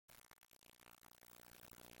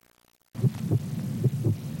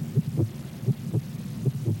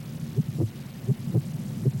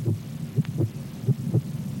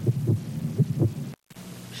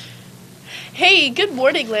Hey, good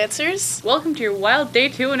morning, Lancers. Welcome to your Wild Day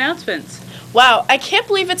 2 announcements. Wow, I can't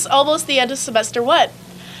believe it's almost the end of semester 1.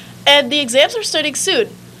 And the exams are starting soon.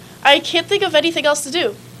 I can't think of anything else to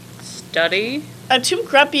do. Study? I'm too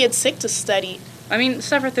grumpy and sick to study.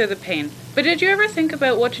 Suffer through the pain. But did you ever think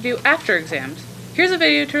about what to do after exams? Here's a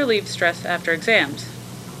video to relieve stress after exams.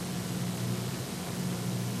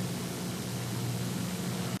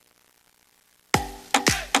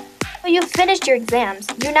 Well, you've finished your exams.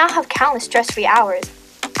 You now have countless stress-free hours.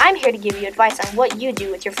 I'm here to give you advice on what you do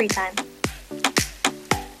with your free time.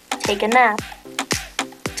 Take a nap.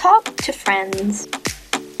 Talk to friends.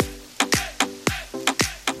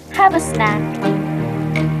 Have a snack.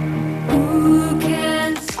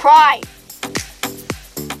 Cry.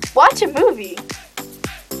 Watch a movie.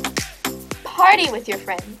 Party with your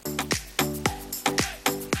friends.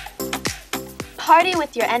 Party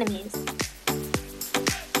with your enemies.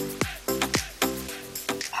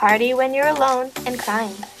 Party when you're alone and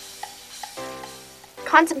crying.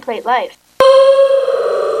 Contemplate life.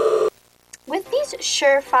 With these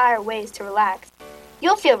surefire ways to relax,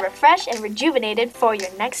 you'll feel refreshed and rejuvenated for your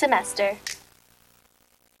next semester.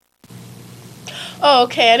 Oh,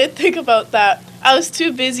 okay, I didn't think about that. I was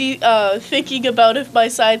too busy thinking about if my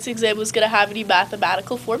science exam was going to have any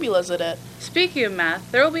mathematical formulas in it. Speaking of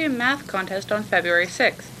math, there will be a math contest on February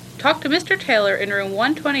 6th. Talk to Mr. Taylor in room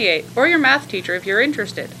 128 or your math teacher if you're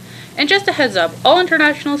interested. And just a heads up, all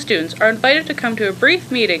international students are invited to come to a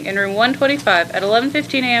brief meeting in room 125 at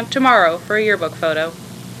 11:15 a.m. tomorrow for a yearbook photo.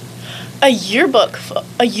 A yearbook?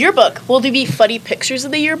 A yearbook? Will there be funny pictures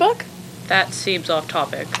in the yearbook? That seems off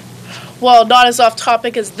topic. Well, not as off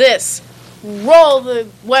topic as this. Roll the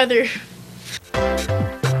weather.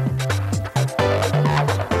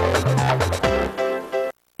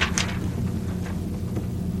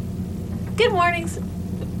 Good morning.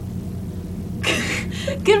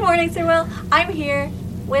 Good morning, Sir Will. I'm here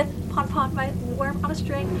with Pon, my worm on a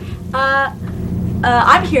string.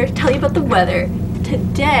 I'm here to tell you about the weather.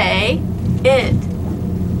 Today,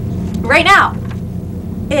 right now,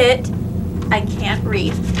 I can't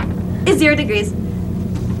read, is 0 degrees.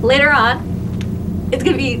 Later on, it's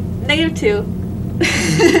gonna be -2.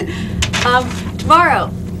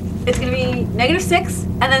 Tomorrow, it's gonna be -6,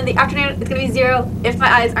 and then in the afternoon, it's gonna be 0. If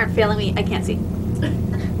my eyes aren't failing me, I can't see.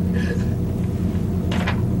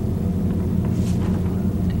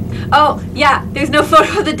 Oh, yeah, there's no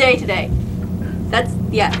photo of the day today.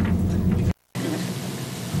 Yeah.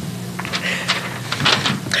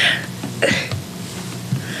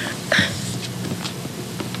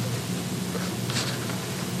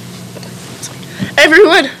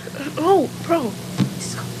 Everyone,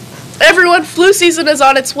 flu season is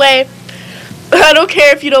on its way. I don't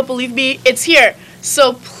care if you don't believe me, it's here.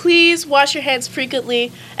 So please wash your hands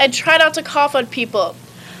frequently and try not to cough on people.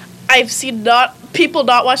 I've seen people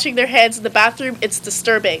not washing their hands in the bathroom. It's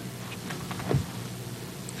disturbing.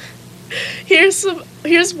 Here's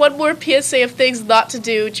one more PSA of things not to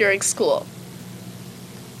do during school.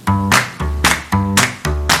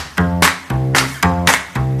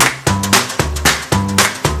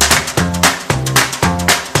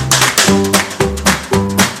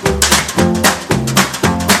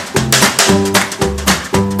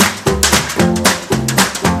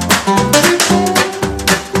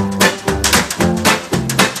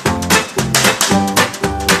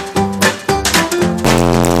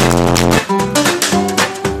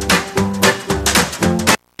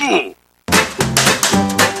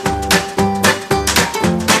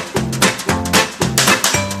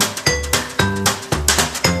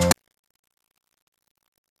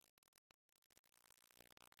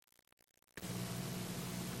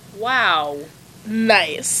 Wow.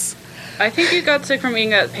 Nice. I think you got sick from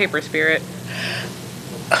eating that paper spirit.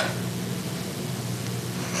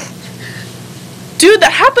 Dude,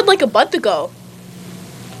 that happened like a month ago.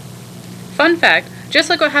 Fun fact, just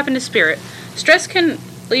like what happened to Spirit, stress can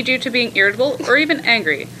lead you to being irritable or even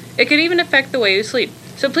angry. It can even affect the way you sleep.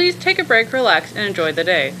 So please take a break, relax, and enjoy the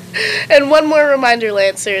day. And one more reminder,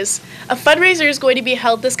 Lancers. A fundraiser is going to be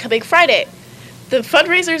held this coming Friday. The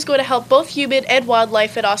fundraiser is going to help both human and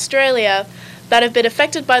wildlife in Australia that have been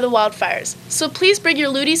affected by the wildfires. So please bring your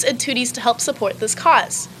loonies and tooties to help support this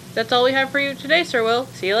cause. That's all we have for you today, Sir Will.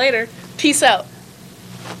 See you later. Peace out.